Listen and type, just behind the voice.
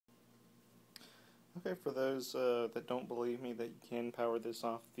Okay, for those that don't believe me that you can power this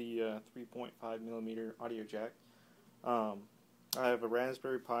off the 3.5 millimeter audio jack, um, I have a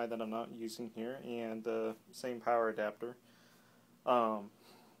Raspberry Pi that I'm not using here, and the same power adapter um,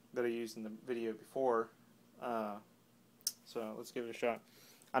 that I used in the video before. Uh, so let's give it a shot.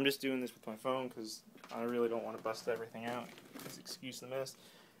 I'm just doing this with my phone because I really don't want to bust everything out. Just excuse the mess.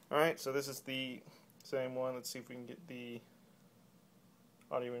 Alright, so this is the same one. Let's see if we can get the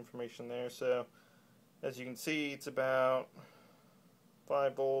audio information there. So as you can see, it's about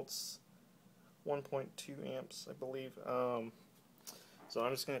 5 volts, 1.2 amps, I believe. So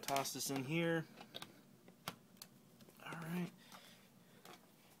I'm just going to toss this in here. Alright.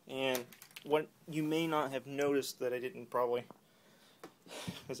 And what you may not have noticed that I didn't probably,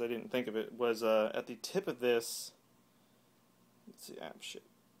 because I didn't think of it, was at the tip of this, let's see, shit,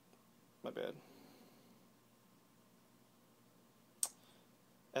 my bad.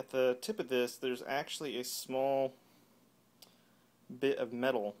 At the tip of this, there's actually a small bit of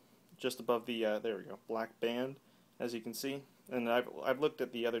metal just above the, there we go, black band, as you can see. And I've looked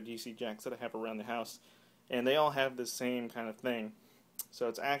at the other DC jacks that I have around the house, and they all have the same kind of thing. So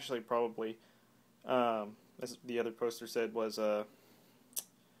it's actually probably, as the other poster said, was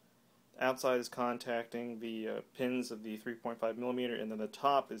outside is contacting the pins of the 3.5 millimeter, and then the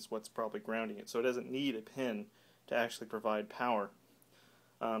top is what's probably grounding it. So it doesn't need a pin to actually provide power.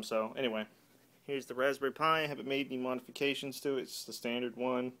 So anyway, here's the Raspberry Pi. I haven't made any modifications to it. It's the standard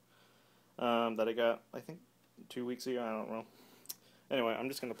one that I got, I think, 2 weeks ago. I don't know. Anyway, I'm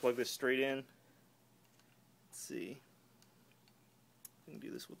just going to plug this straight in. Let's see. I can do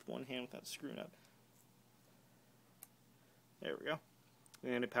this with one hand without screwing up. There we go.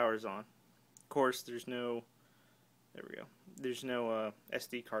 And it powers on. Of course, there's no, there we go. There's no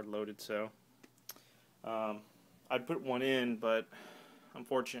SD card loaded, so I'd put one in, but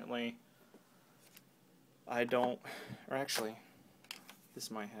unfortunately, I don't, or actually, this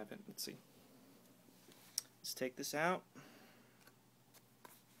might have it. Let's see. Let's take this out.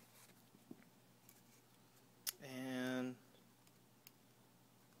 And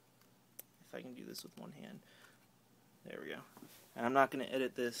if I can do this with one hand. There we go. And I'm not going to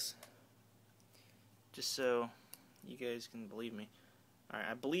edit this just so you guys can believe me. Alright,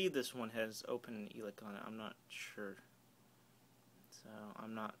 I believe this one has open ELIC on it. I'm not sure. So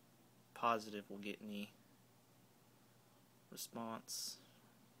I'm not positive we'll get any response.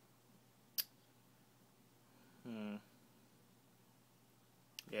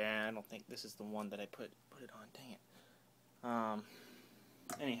 Yeah, I don't think this is the one that I put it on. Dang it.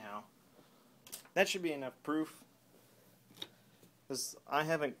 Anyhow, that should be enough proof. Because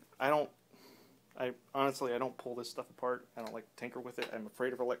honestly, I don't pull this stuff apart. I don't like to tinker with it. I'm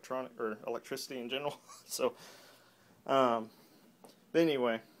afraid of electricity in general. So, but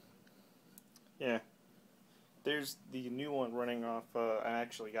anyway, yeah. There's the new one running off, I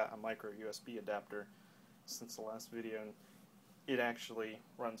actually got a micro USB adapter since the last video, and it actually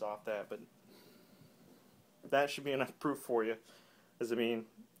runs off that, but that should be enough proof for you. Because, I mean,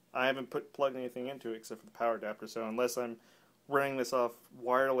 I haven't plugged anything into it except for the power adapter, so unless I'm running this off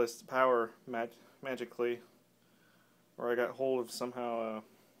wireless power magically, or I got hold of somehow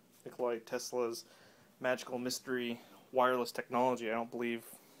Nikola Tesla's magical mystery wireless technology, I don't believe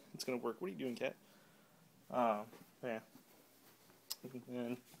it's going to work. What are you doing, cat? Yeah.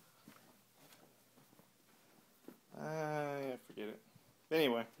 And, yeah, forget it.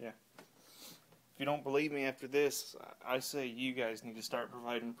 Anyway, yeah. If you don't believe me after this, I say you guys need to start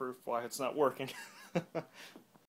providing proof why it's not working.